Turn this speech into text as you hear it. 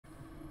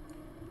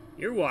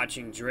You're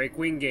watching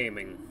Drakewing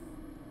Gaming.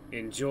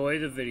 Enjoy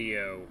the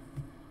video.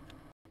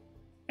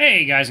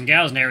 Hey guys and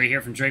gals, Nary here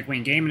from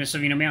Drakewing Gaming, and so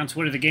you know me on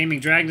Twitter, the Gaming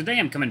Dragon. Today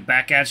I'm coming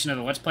back at you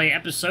another Let's Play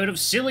episode of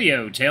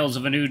Sileo, Tales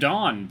of a New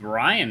Dawn,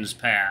 Diego's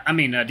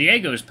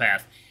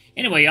Path.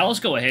 Anyway, y'all, let's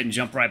go ahead and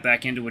jump right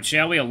back into it,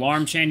 shall we?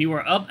 Alarm chain, you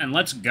are up, and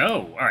let's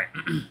go. Alright.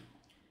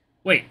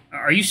 Wait,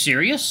 are you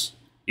serious?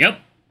 Yep,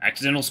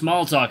 accidental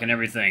small talk and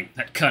everything.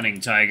 That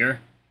cunning tiger.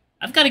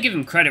 I've got to give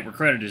him credit where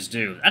credit is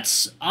due.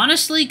 That's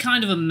honestly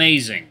kind of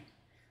amazing.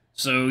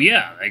 So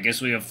yeah, I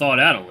guess we have thought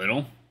out a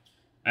little.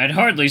 I'd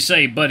hardly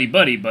say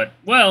buddy-buddy, but,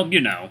 well,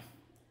 you know.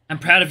 I'm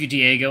proud of you,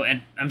 Diego,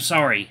 and I'm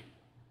sorry.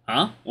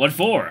 Huh? What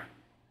for?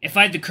 If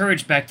I had the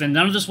courage back then,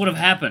 none of this would have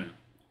happened.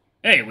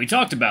 Hey, we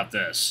talked about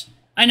this.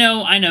 I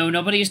know,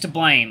 nobody is to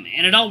blame,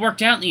 and it all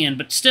worked out in the end,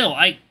 but still,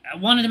 I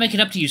wanted to make it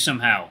up to you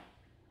somehow.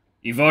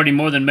 You've already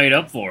more than made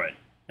up for it,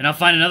 and I'll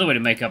find another way to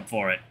make up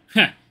for it.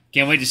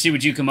 Can't wait to see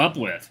what you come up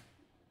with.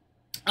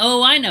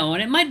 Oh, I know,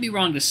 and it might be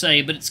wrong to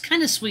say, but it's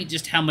kind of sweet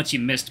just how much you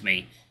missed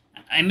me.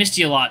 I missed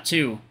you a lot,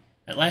 too.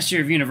 That last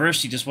year of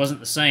university just wasn't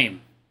the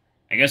same.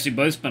 I guess we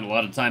both spent a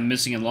lot of time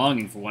missing and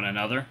longing for one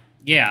another.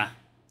 Yeah.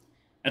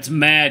 That's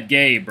mad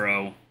gay,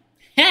 bro.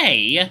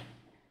 Hey!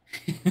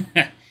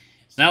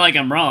 It's not like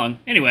I'm wrong.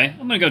 Anyway,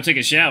 I'm gonna go take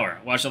a shower,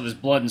 wash all this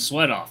blood and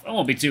sweat off. It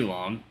won't be too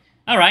long.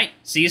 Alright,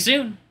 see you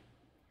soon.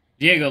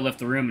 Diego left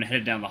the room and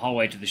headed down the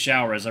hallway to the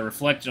shower as I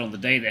reflected on the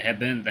day that had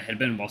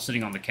been while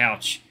sitting on the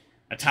couch.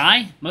 A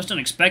tie? Most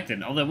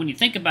unexpected, although when you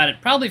think about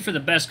it, probably for the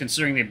best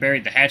considering they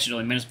buried the hatchet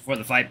only minutes before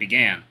the fight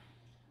began.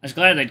 I was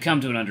glad they'd come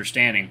to an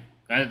understanding.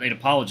 Glad that they'd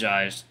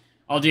apologized.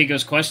 All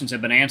Diego's questions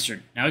had been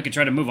answered. Now he could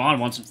try to move on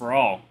once and for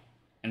all.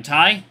 And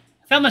Ty?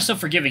 I found myself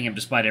forgiving him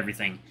despite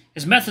everything.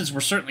 His methods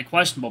were certainly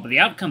questionable, but the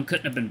outcome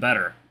couldn't have been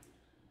better.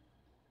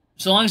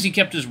 So long as he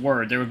kept his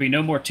word, there would be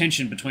no more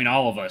tension between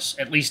all of us,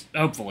 at least,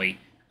 hopefully.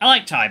 I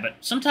like Ty, but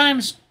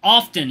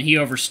often he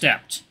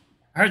overstepped.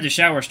 I heard the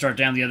shower start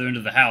down the other end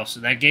of the house,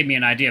 and that gave me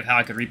an idea of how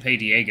I could repay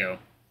Diego.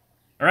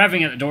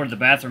 Arriving at the door to the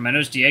bathroom, I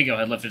noticed Diego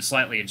had left it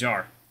slightly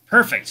ajar.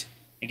 Perfect!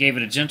 I gave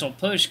it a gentle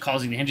push,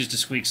 causing the hinges to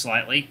squeak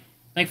slightly.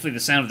 Thankfully,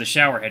 the sound of the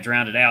shower had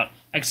drowned it out.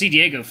 I could see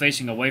Diego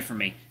facing away from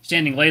me,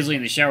 standing lazily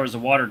in the shower as the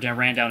water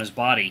ran down his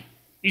body.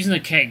 Using the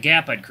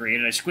gap I'd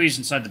created, I squeezed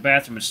inside the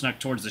bathroom and snuck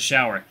towards the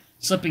shower,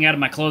 slipping out of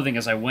my clothing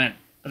as I went.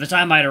 By the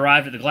time I had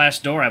arrived at the glass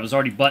door, I was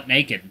already butt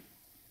naked.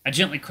 I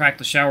gently cracked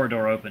the shower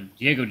door open.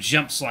 Diego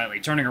jumped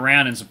slightly, turning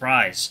around in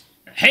surprise.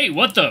 Hey,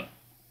 what the?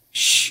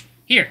 Shh!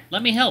 Here,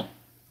 let me help.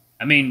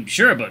 I mean,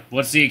 sure, but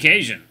what's the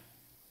occasion?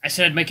 I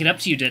said I'd make it up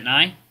to you, didn't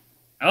I?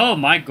 Oh,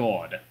 my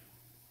God.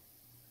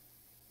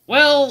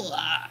 Well,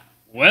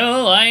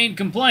 I ain't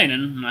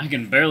complaining. I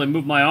can barely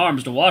move my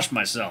arms to wash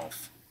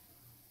myself.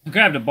 I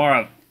grabbed a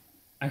bar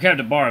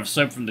of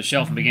soap from the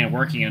shelf and began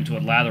working it into a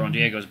lather on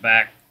Diego's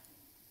back.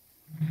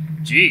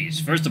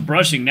 Jeez, first the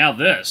brushing, now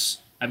this.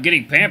 I'm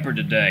getting pampered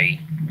today.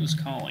 Who's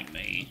calling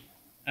me?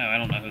 Oh, I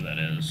don't know who that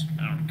is.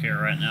 I don't care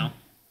right now.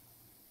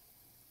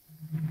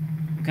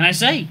 What can I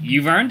say?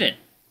 You've earned it.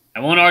 I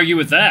won't argue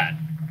with that.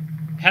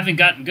 Having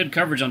gotten good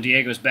coverage on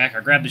Diego's back, I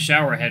grabbed the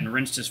shower head and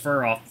rinsed his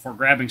fur off before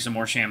grabbing some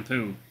more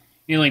shampoo,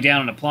 kneeling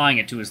down and applying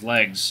it to his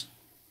legs.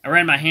 I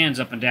ran my hands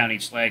up and down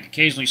each leg,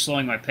 occasionally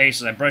slowing my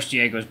pace as I brushed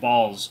Diego's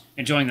balls,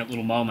 enjoying that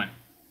little moment.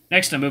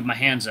 Next, I moved my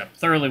hands up,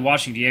 thoroughly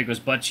washing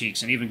Diego's butt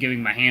cheeks and even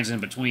giving my hands in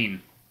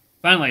between.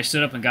 Finally, I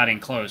stood up and got in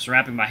close,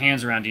 wrapping my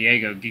hands around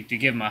Diego to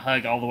give him a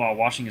hug, all the while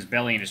washing his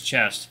belly and his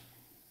chest.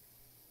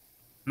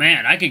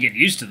 Man, I could get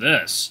used to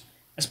this.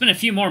 I spent a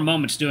few more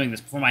moments doing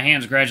this before my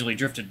hands gradually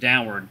drifted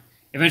downward,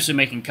 eventually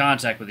making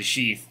contact with his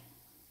sheath.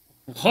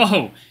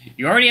 Whoa,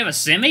 you already have a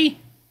semi?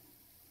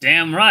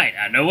 Damn right,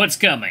 I know what's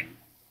coming.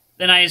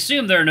 Then I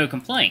assume there are no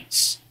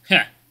complaints.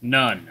 Heh,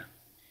 none.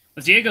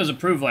 With Diego's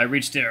approval, I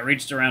reached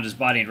around his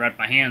body and wrapped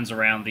my hands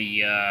around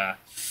the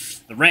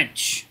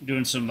wrench,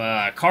 doing some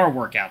car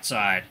work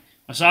outside,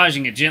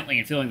 massaging it gently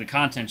and feeling the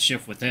contents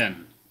shift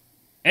within.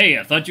 Hey,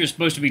 I thought you were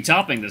supposed to be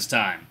topping this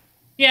time.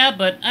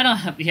 But I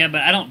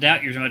don't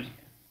doubt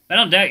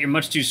you're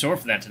much too sore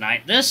for that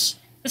tonight. This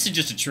is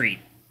just a treat.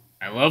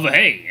 I love a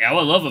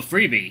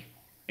freebie.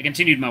 I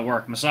continued my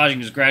work, massaging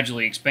his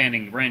gradually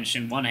expanding wrench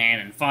in one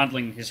hand and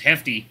fondling his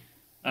hefty,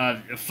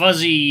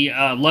 fuzzy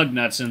lug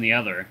nuts in the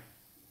other.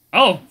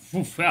 Oh,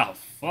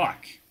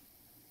 fuck.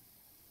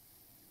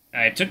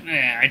 I took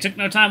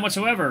no time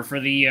whatsoever for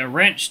the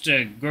wrench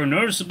to grow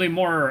noticeably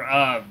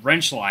more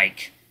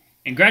wrench-like,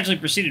 and gradually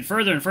proceeded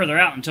further and further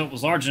out until it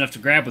was large enough to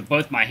grab with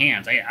both my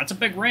hands. Hey, that's a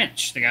big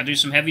wrench. They gotta do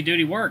some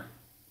heavy-duty work.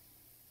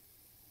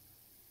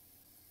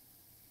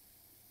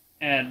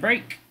 And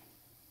break.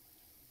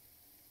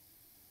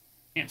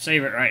 Can't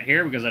save it right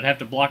here because I'd have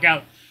to block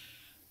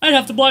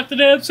the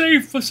damn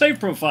save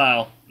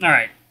profile.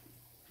 Alright.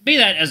 Be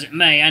that as it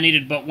may, I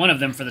needed but one of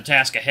them for the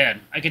task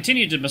ahead. I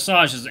continued to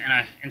massage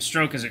and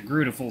stroke as it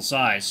grew to full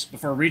size,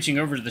 before reaching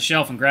over to the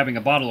shelf and grabbing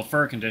a bottle of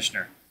fur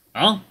conditioner.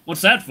 Huh? What's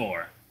that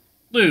for?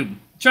 Lube.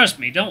 Trust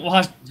me,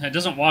 it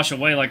doesn't wash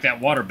away like that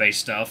water-based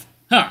stuff.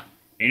 Huh.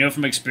 You know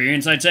from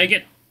experience, I take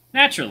it?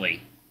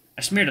 Naturally.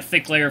 I smeared a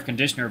thick layer of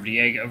conditioner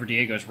over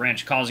Diego's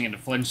wrench, causing it to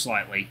flinch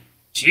slightly.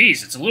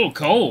 Jeez, it's a little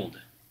cold.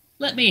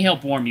 Let me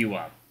help warm you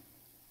up.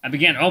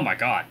 Oh my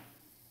god.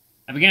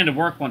 I began to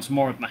work once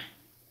more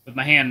with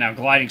my hand now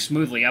gliding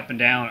smoothly up and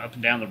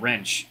down the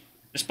wrench.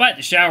 Despite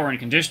the shower, the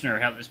conditioner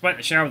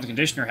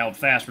held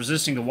fast,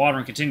 resisting the water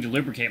and continuing to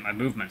lubricate my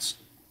movements.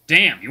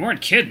 Damn, you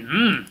weren't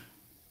kidding.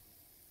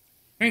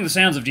 Hearing the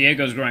sounds of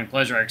Diego's growing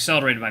pleasure, I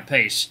accelerated my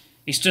pace.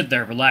 He stood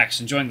there, relaxed,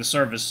 enjoying the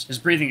service, his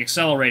breathing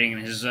accelerating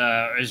and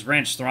his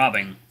wrench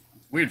throbbing.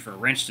 Weird for a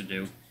wrench to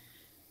do.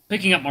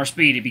 Picking up more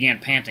speed, he began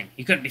panting.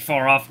 He couldn't be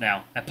far off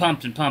now. I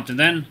pumped, and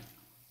then...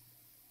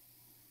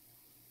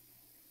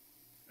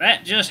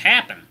 That just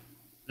happened.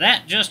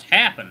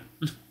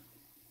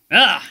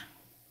 Ah!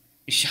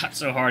 He shot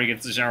so hard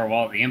against the shower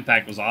wall that the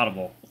impact was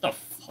audible. What the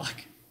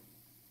fuck?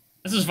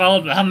 This is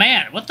followed by... Oh,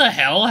 man, what the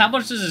hell? How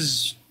much does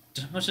his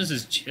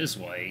jizz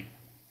weigh?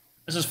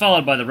 This is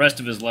followed by the rest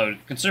of his load,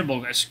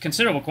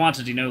 considerable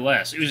quantity no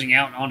less, oozing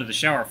out onto the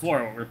shower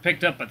floor, where we were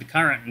picked up by the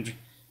current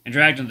and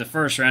dragged into the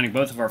fur surrounding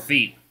both of our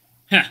feet.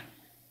 Heh.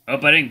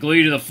 Hope I didn't glue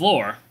you to the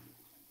floor.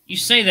 You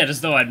say that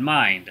as though I'd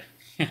mind.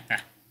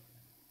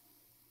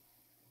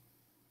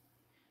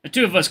 The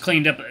two of us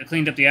cleaned up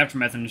the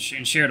aftermath and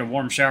shared a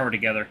warm shower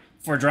together,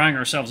 before drying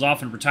ourselves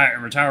off and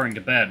retiring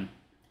to bed.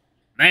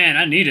 Man,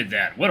 I needed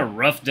that. What a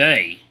rough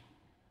day.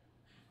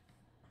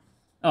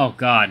 Oh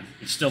god,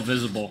 it's still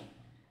visible.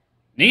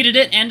 Needed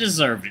it and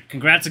deserved it.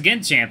 Congrats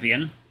again,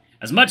 champion.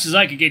 As much as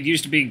I could get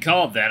used to being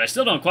called that, I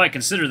still don't quite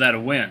consider that a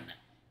win.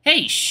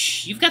 Hey,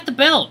 shh, you've got the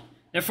belt.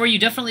 Therefore, you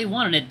definitely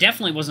won, and it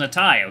definitely wasn't a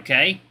tie,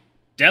 okay?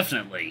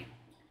 Definitely.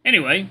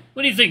 Anyway,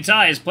 what do you think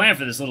Ty has planned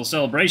for this little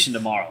celebration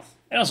tomorrow?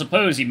 I don't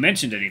suppose he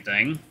mentioned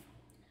anything.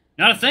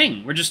 Not a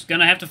thing. We're just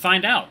gonna have to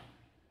find out.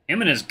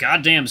 Him and his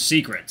goddamn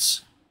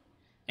secrets.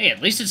 Hey,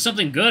 at least it's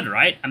something good,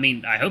 right? I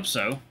mean, I hope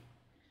so.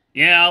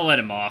 Yeah, I'll let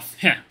him off.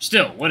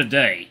 Still, what a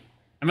day.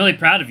 I'm really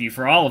proud of you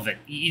for all of it.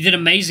 You did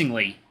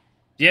amazingly.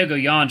 Diego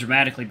yawned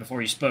dramatically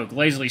before he spoke,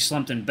 lazily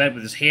slumped in bed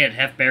with his head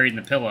half buried in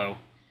the pillow.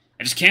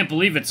 I just can't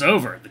believe it's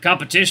over. The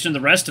competition and the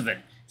rest of it.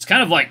 It's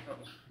kind of like,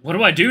 what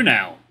do I do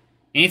now?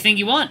 Anything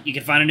you want. You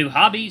can find a new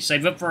hobby,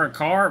 save up for a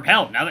car.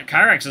 Hell, now that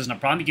Kyrex isn't a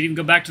problem, you can even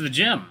go back to the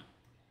gym.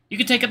 You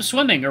could take up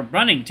swimming or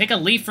running. Take a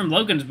leaf from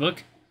Logan's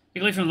book.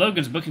 Take a leaf from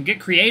Logan's book and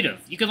get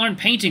creative. You can learn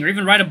painting or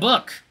even write a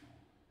book.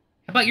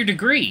 How about your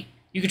degree?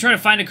 You could try to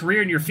find a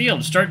career in your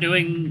field. Start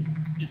doing...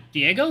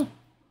 Diego?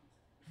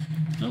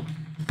 Oh,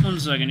 1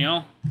 second,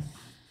 y'all.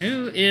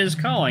 Who is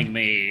calling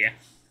me?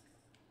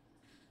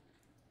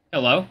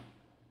 Hello?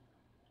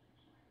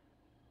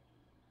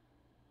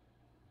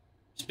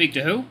 Speak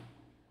to who?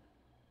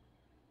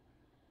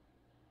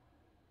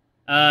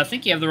 I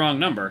think you have the wrong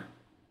number.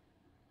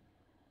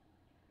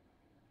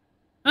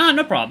 Ah,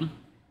 no problem.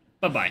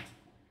 Bye-bye.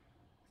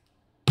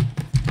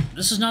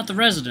 This is not the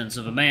residence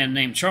of a man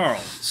named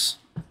Charles.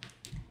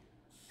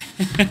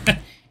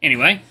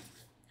 Anyway.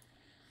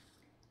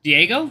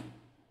 Diego?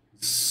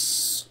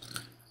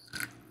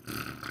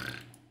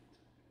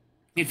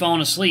 He'd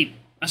fallen asleep.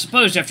 I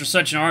suppose after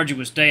such an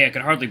arduous day I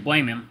could hardly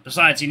blame him.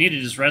 Besides, he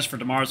needed his rest for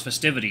tomorrow's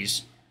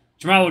festivities.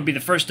 Tomorrow would be the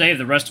first day of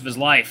the rest of his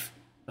life.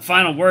 The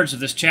final words of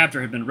this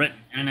chapter had been written,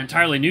 and an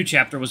entirely new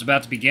chapter was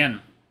about to begin.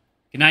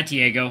 Good night,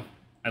 Diego.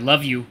 I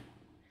love you.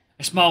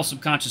 A small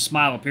subconscious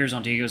smile appears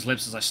on Diego's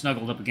lips as I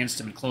snuggled up against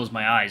him and closed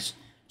my eyes,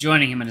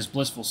 joining him in his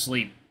blissful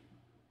sleep.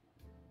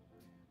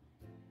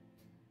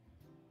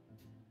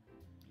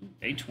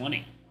 Day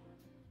 20.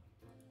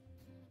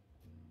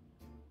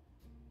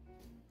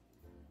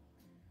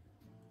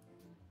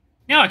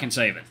 Now I can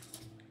save it.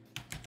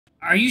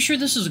 Are you sure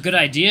this is a good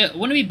idea?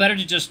 Wouldn't it be better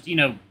to just,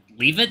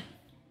 leave it?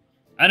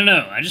 I don't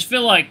know. I just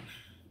feel like...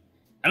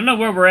 I don't know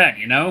where we're at,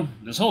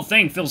 This whole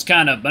thing feels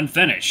kind of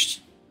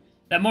unfinished.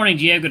 That morning,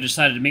 Diego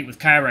decided to meet with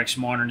Kyrex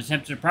more in an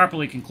attempt to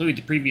properly conclude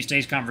the previous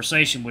day's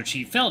conversation, which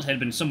he felt had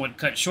been somewhat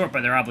cut short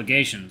by their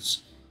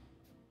obligations.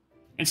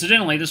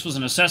 Incidentally, this was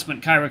an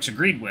assessment Kyrex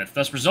agreed with,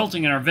 thus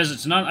resulting in our visit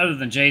to none other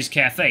than Jay's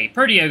Cafe,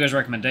 per Diego's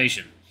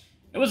recommendation.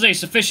 It was a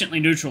sufficiently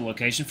neutral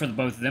location for the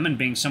both of them, and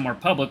being somewhere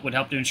public would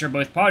help to ensure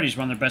both parties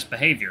were on their best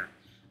behavior.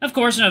 Of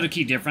course, another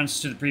key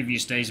difference to the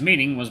previous day's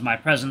meeting was my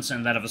presence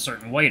and that of a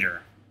certain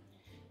waiter.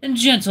 And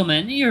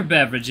gentlemen, your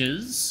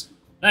beverages.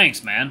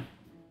 Thanks, man.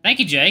 Thank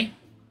you, Jay.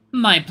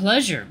 My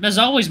pleasure. As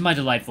always, my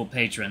delightful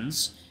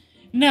patrons.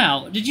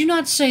 Now, did you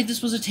not say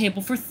this was a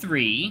table for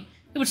 3?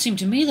 It would seem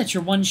to me that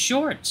you're 1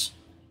 short.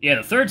 Yeah,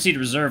 the 3rd seat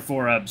reserved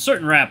for a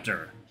certain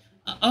raptor.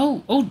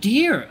 Oh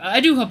dear.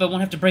 I do hope I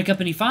won't have to break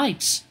up any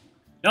fights.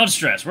 Don't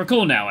stress. We're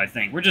cool now, I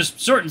think. We're just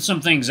sorting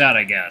some things out,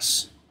 I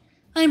guess.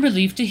 I'm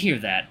relieved to hear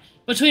that.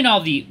 Between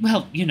all the,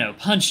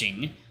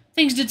 punching,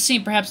 things did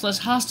seem perhaps less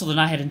hostile than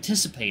I had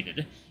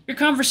anticipated. Your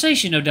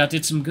conversation no doubt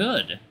did some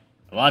good.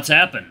 A lot's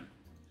happened.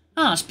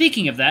 Ah,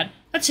 speaking of that,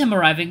 that's him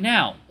arriving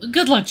now.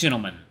 Good luck,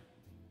 gentlemen.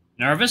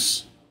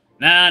 Nervous?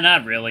 Nah,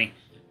 not really.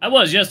 I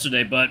was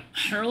yesterday, but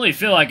I don't really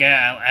feel like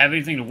I have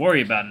anything to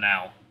worry about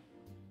now.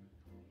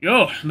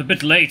 Yo, I'm a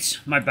bit late.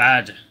 My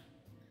bad.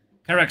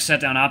 Kyrex sat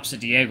down opposite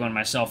Diego and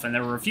myself, and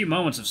there were a few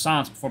moments of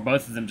silence before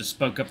both of them just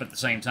spoke up at the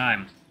same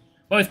time.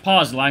 Both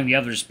paused, allowing the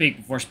other to speak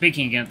before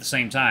speaking again at the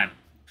same time.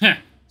 Heh,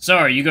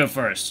 sorry, you go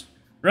first.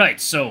 Right,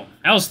 so,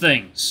 how's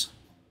things?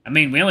 I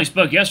mean, we only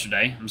spoke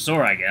yesterday. I'm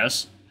sore, I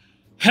guess.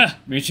 Heh,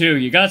 me too.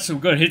 You got some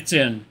good hits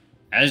in.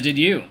 As did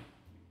you.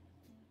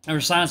 There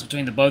was silence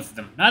between the both of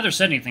them. Neither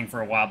said anything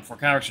for a while before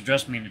Kyrex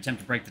addressed me in an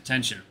attempt to break the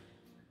tension.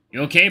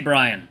 You okay,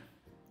 Brian?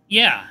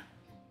 Yeah.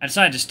 I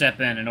decided to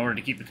step in order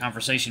to keep the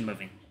conversation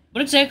moving.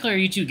 What exactly are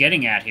you two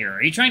getting at here?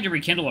 Are you trying to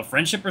rekindle a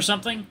friendship or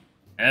something?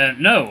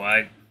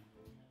 No,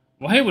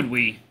 Why would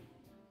we?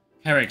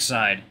 Kyrex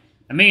sighed.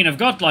 I mean, I've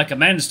got, like,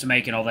 amends to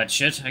make and all that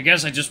shit. I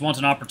guess I just want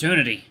an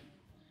opportunity.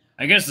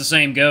 I guess the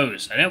same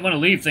goes. I didn't want to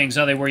leave things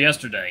how they were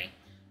yesterday.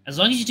 As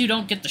long as you two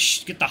don't get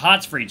the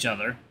hots for each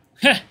other.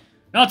 Heh,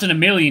 not in a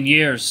million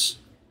years.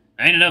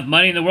 There ain't enough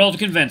money in the world to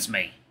convince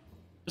me.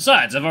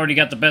 Besides, I've already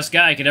got the best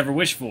guy I could ever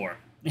wish for.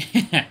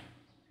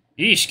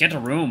 Yeesh, get a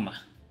room.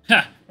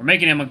 Ha, we're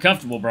making him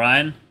uncomfortable,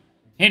 Brian.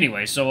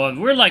 Anyway, so,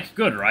 we're, like,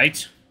 good,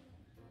 right?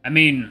 I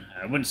mean,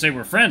 I wouldn't say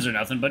we're friends or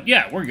nothing, but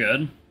yeah, we're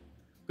good.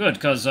 Good,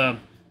 because, I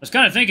was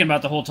kind of thinking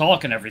about the whole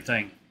talk and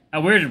everything.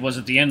 How weird it was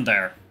at the end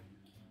there.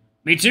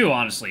 Me too,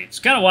 honestly. It's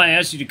kind of why I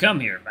asked you to come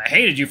here. I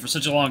hated you for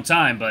such a long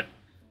time, but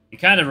you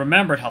kind of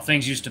remembered how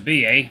things used to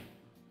be, eh?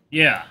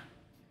 Yeah.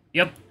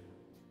 Yep.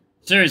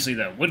 Seriously,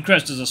 though,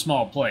 Woodcrest is a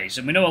small place,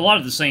 and we know a lot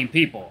of the same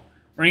people.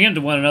 Running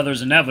into one another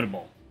is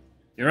inevitable.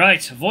 You're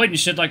right, avoiding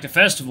shit like the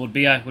festival would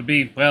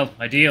be, well,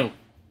 ideal.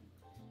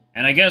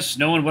 And I guess,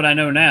 knowing what I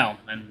know now,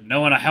 and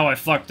knowing how I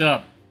fucked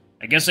up,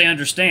 I guess I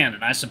understand,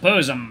 and I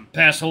suppose I'm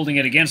past holding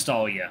it against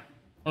all of you.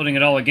 Holding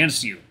it all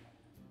against you.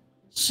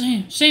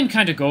 Same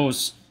kind of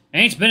goes. I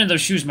ain't been in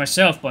those shoes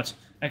myself, but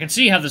I can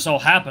see how this all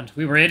happened.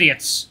 We were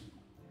idiots.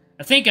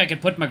 I think I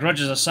could put my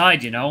grudges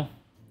aside, you know?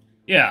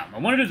 Yeah, I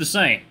want to do the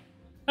same.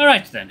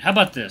 Alright then, how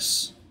about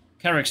this?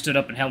 Kyrex stood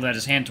up and held out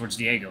his hand towards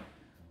Diego.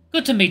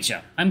 Good to meet you.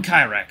 I'm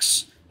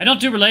Kyrex. I don't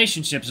do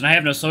relationships, and I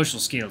have no social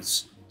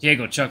skills.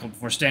 Diego chuckled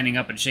before standing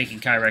up and shaking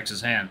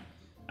Kyrex's hand.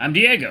 I'm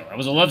Diego. I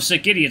was a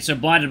lovesick idiot so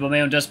blinded by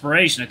my own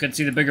desperation I couldn't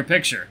see the bigger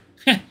picture.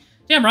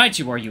 Damn right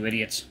you are, you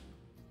idiot.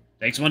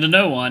 Takes one to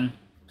know one.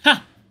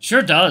 Ha!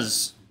 Sure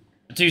does.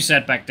 The two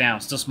sat back down,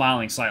 still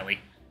smiling slightly.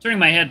 Turning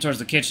my head towards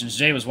the kitchen,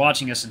 Jay was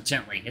watching us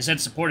intently, his head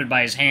supported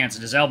by his hands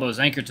and his elbows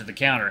anchored to the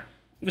counter.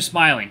 He was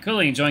smiling,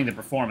 clearly enjoying the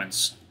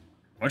performance.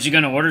 Weren't you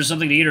gonna order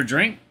something to eat or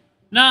drink?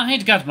 Nah, I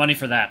ain't got money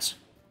for that.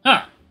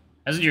 Huh.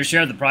 Hasn't your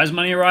share of the prize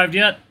money arrived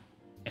yet?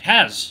 It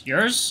has.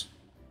 Yours?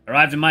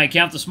 Arrived in my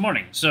account this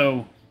morning,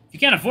 so if you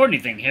can't afford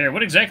anything here,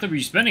 what exactly were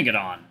you spending it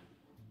on?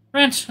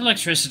 Rent,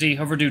 electricity,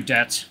 overdue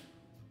debt.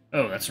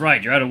 Oh, that's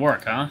right, you're out of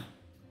work, huh?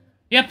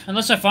 Yep,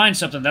 unless I find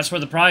something, that's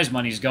where the prize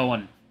money's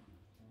going.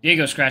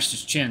 Diego scratched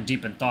his chin,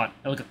 deep in thought,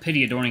 a look of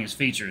pity adorning his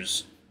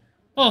features.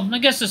 Well, I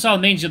guess this all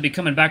means you'll be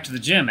coming back to the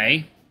gym,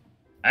 eh?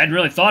 I hadn't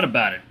really thought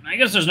about it. I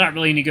guess there's not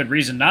really any good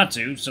reason not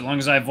to, so long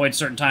as I avoid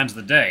certain times of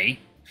the day.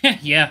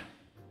 Yeah,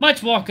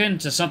 might walk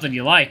into something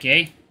you like,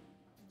 eh?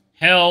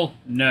 Hell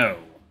no.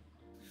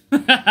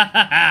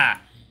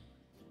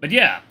 But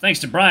yeah, thanks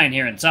to Brian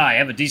here and Ty, I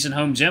have a decent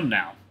home gym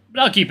now.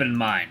 But I'll keep it in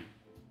mind.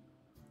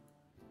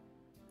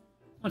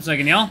 One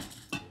second, y'all.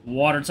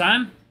 Water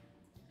time.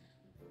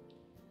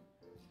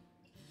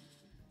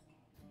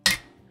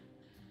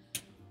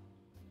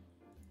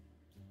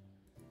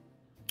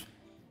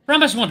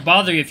 Promise won't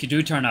bother you if you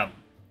do turn up.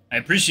 I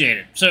appreciate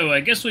it. So,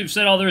 I guess we've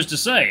said all there is to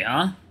say,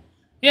 huh?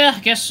 Yeah, I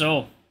guess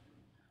so.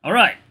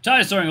 Alright,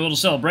 Ty's throwing a little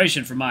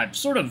celebration for my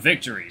sort of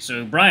victory,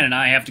 so Brian and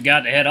I have to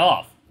head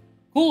off.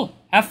 Cool,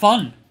 have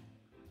fun.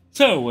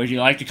 So, would you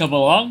like to come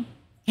along?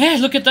 Yeah,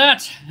 look at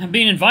that. I'm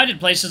being invited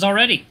places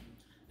already.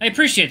 I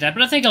appreciate that,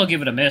 but I think I'll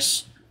give it a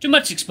miss. Too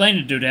much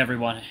explaining to do to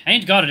everyone. I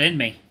ain't got it in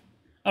me.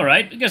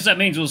 Alright, I guess that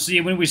means we'll see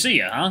you when we see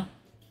you, huh?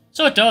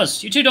 So it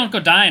does. You two don't go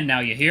dying now,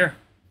 you hear?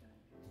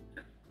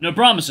 No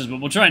promises,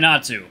 but we'll try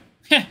not to.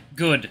 Heh,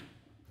 good.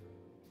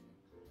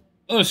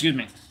 Oh, excuse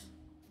me.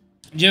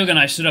 Diego and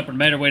I stood up and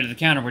made our way to the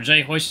counter where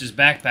Jay hoisted his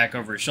backpack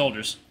over his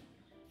shoulders.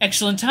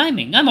 Excellent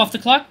timing. I'm off the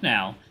clock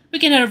now. We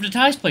can head over to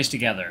Ty's place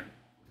together.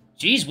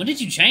 Geez, when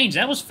did you change?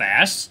 That was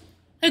fast.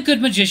 A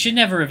good magician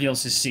never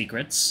reveals his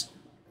secrets.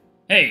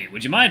 Hey,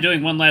 would you mind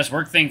doing one last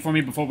work thing for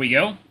me before we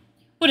go?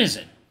 What is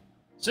it?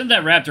 Send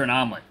that raptor an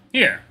omelet.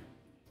 Here.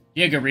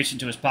 Diego reached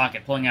into his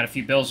pocket, pulling out a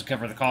few bills to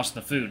cover the cost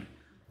of the food.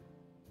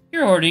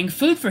 You're ordering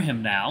food for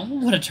him now?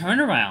 What a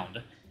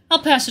turnaround.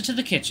 I'll pass it to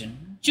the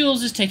kitchen.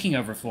 Jules is taking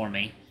over for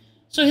me,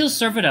 so he'll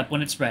serve it up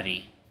when it's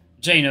ready.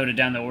 Jay noted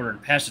down the order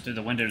and passed it through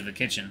the window to the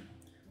kitchen.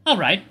 All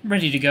right,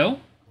 ready to go?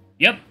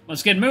 Yep,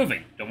 let's get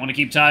moving. Don't want to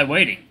keep Ty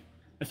waiting.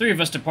 The three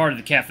of us departed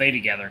the cafe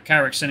together,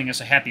 Kyrex sending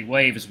us a happy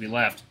wave as we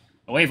left,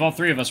 a wave all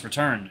three of us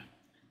returned.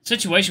 The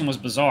situation was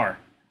bizarre.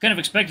 Couldn't have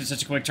expected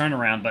such a quick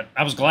turnaround, but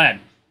I was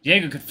glad.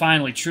 Diego could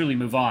finally truly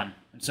move on,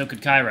 and so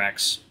could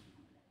Kyrex.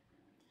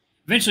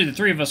 Eventually, the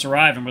three of us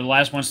arrived and were the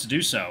last ones to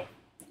do so.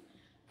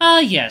 Ah,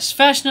 yes,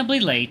 fashionably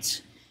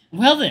late.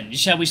 Well then,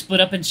 shall we split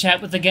up and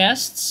chat with the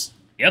guests?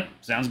 Yep,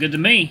 sounds good to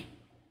me.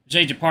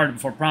 Jay departed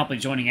before promptly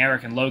joining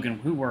Eric and Logan,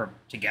 who were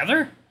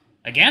together?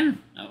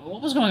 Again?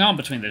 What was going on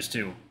between those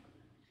two?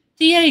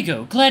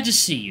 Diego, glad to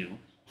see you.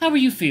 How are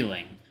you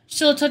feeling?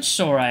 Still a touch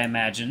sore, I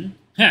imagine.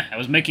 Heh, I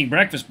was making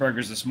breakfast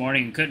burgers this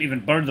morning and couldn't even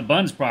butter the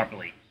buns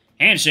properly.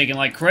 Handshaking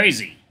like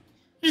crazy.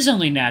 It is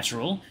only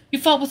natural. You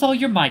fought with all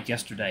your might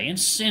yesterday,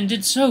 and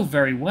did so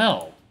very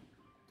well.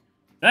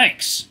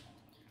 Thanks.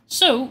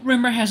 So,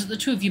 rumor has it the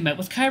two of you met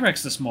with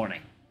Kyrex this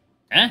morning.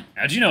 Eh?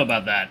 How'd you know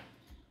about that?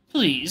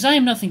 Please, I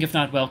am nothing if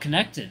not well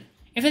connected.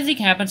 If anything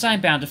happens, I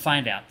am bound to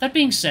find out. That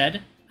being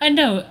said, I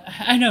know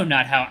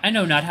not how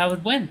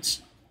it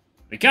went.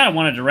 We kind of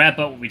wanted to wrap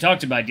up what we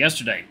talked about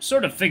yesterday,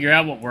 sort of figure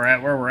out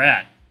where we're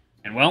at.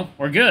 And well,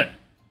 we're good.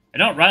 I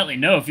don't rightly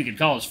know if you could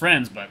call us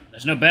friends, but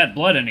there's no bad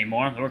blood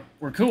anymore.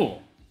 We're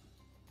cool.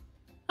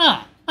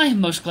 Ah, I am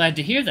most glad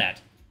to hear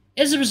that.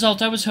 It is the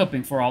result I was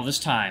hoping for all this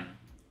time.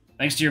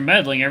 Thanks to your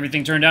meddling,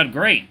 everything turned out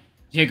great.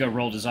 Diego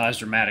rolled his eyes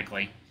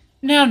dramatically.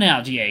 Now,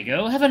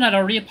 Diego, have I not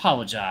already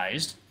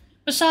apologized?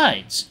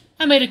 Besides,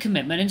 I made a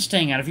commitment in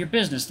staying out of your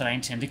business that I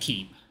intend to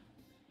keep.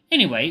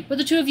 Anyway, would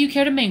the two of you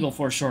care to mingle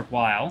for a short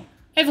while?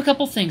 I have a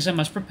couple things I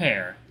must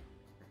prepare.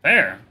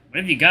 Prepare? What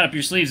have you got up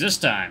your sleeves this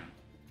time?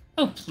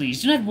 Oh,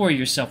 please, do not worry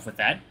yourself with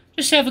that.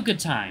 Just have a good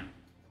time.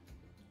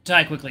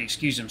 Ty quickly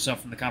excused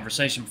himself from the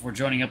conversation before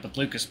joining up with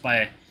Lucas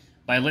by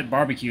a lit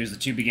barbecue as the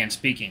two began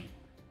speaking.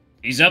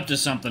 He's up to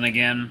something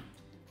again.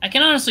 I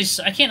can't honestly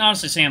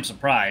say I'm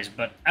surprised,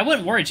 but I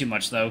wouldn't worry too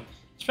much, though.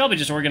 He's probably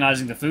just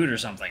organizing the food or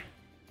something.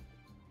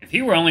 If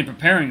he were only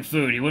preparing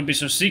food, he wouldn't be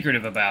so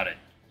secretive about it.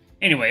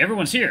 Anyway,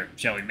 everyone's here.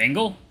 Shall we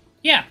mingle?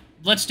 Yeah,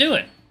 let's do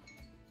it.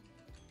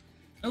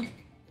 Oh.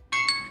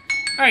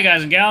 Alright,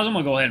 guys and gals, I'm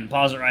going to go ahead and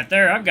pause it right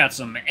there. I've got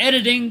some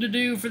editing to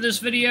do for this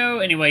video.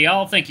 Anyway,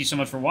 y'all, thank you so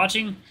much for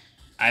watching.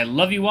 I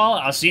love you all.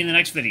 I'll see you in the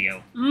next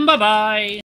video. Bye-bye!